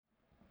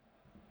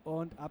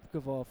Und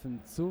abgeworfen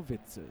zu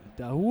Witzel.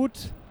 Dahoud,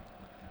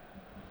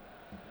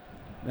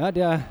 ja,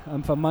 der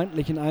am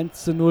vermeintlichen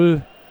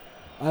 1:0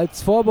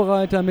 als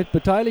Vorbereiter mit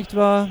beteiligt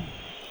war.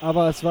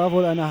 Aber es war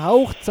wohl eine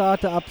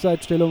hauchzarte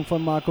Abseitsstellung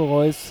von Marco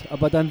Reus.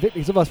 Aber dann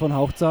wirklich sowas von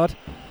hauchzart.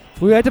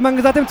 Früher hätte man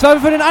gesagt, im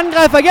Zweifel für den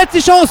Angreifer. Jetzt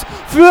die Chance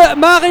für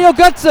Mario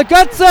Götze.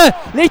 Götze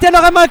legt er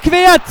noch einmal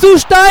quer. Zu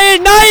steil.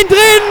 Nein,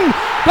 drin!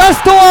 Das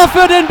Tor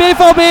für den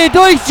BVB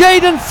durch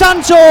Jadon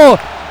Sancho.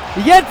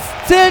 Jetzt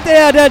zählt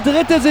er, der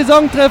dritte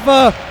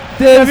Saisontreffer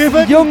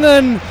des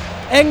jungen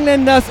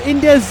Engländers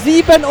in der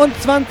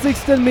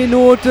 27.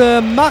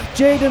 Minute. Macht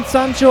Jadon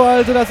Sancho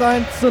also das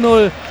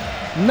 1:0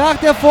 nach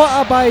der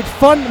Vorarbeit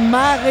von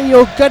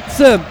Mario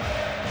Götze,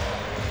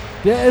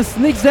 der es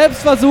nicht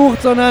selbst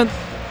versucht, sondern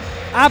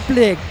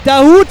ablegt.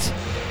 Dahoud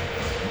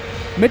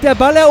mit der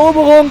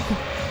Balleroberung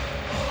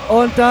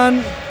und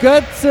dann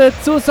Götze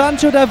zu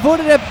Sancho. Da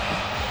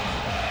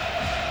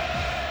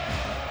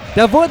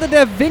wurde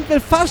der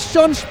Winkel fast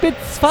schon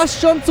spitz, fast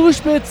schon zu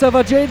spitz,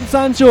 aber Jadon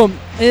Sancho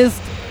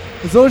ist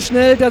so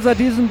schnell, dass er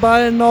diesen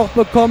Ball noch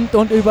bekommt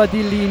und über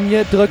die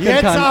Linie drücken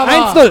jetzt kann. Aber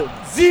 1:0.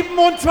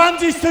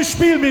 27.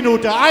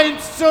 Spielminute,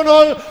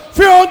 1:0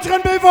 für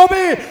unseren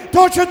BVB.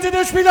 Torschütze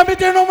der Spieler mit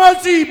der Nummer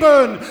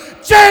 7,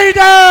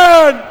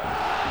 Jadon!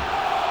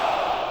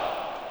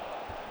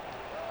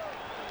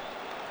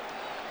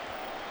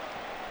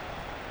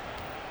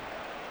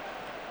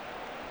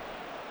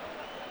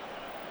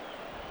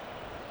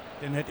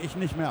 Den hätte ich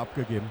nicht mehr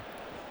abgegeben.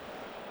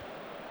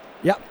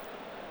 Ja,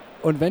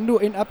 und wenn du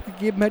ihn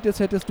abgegeben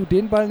hättest, hättest du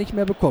den Ball nicht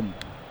mehr bekommen.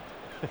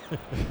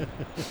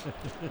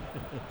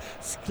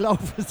 Ich glaube,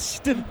 es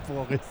stimmt,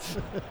 Boris.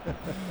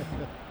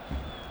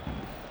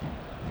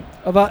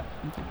 Aber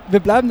wir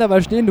bleiben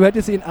dabei stehen, du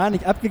hättest ihn A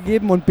nicht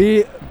abgegeben und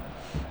B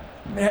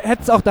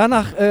hättest auch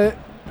danach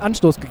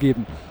Anstoß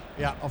gegeben.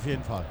 Ja, auf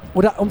jeden Fall.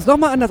 Oder um es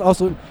nochmal anders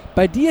auszudrücken,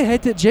 bei dir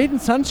hätte Jadon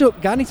Sancho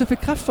gar nicht so viel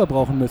Kraft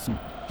verbrauchen müssen.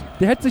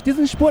 Der hätte sich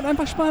diesen Spurt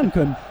einfach sparen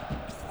können.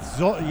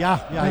 So, ja,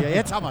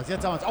 jetzt haben wir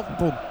es, auf den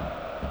Punkt.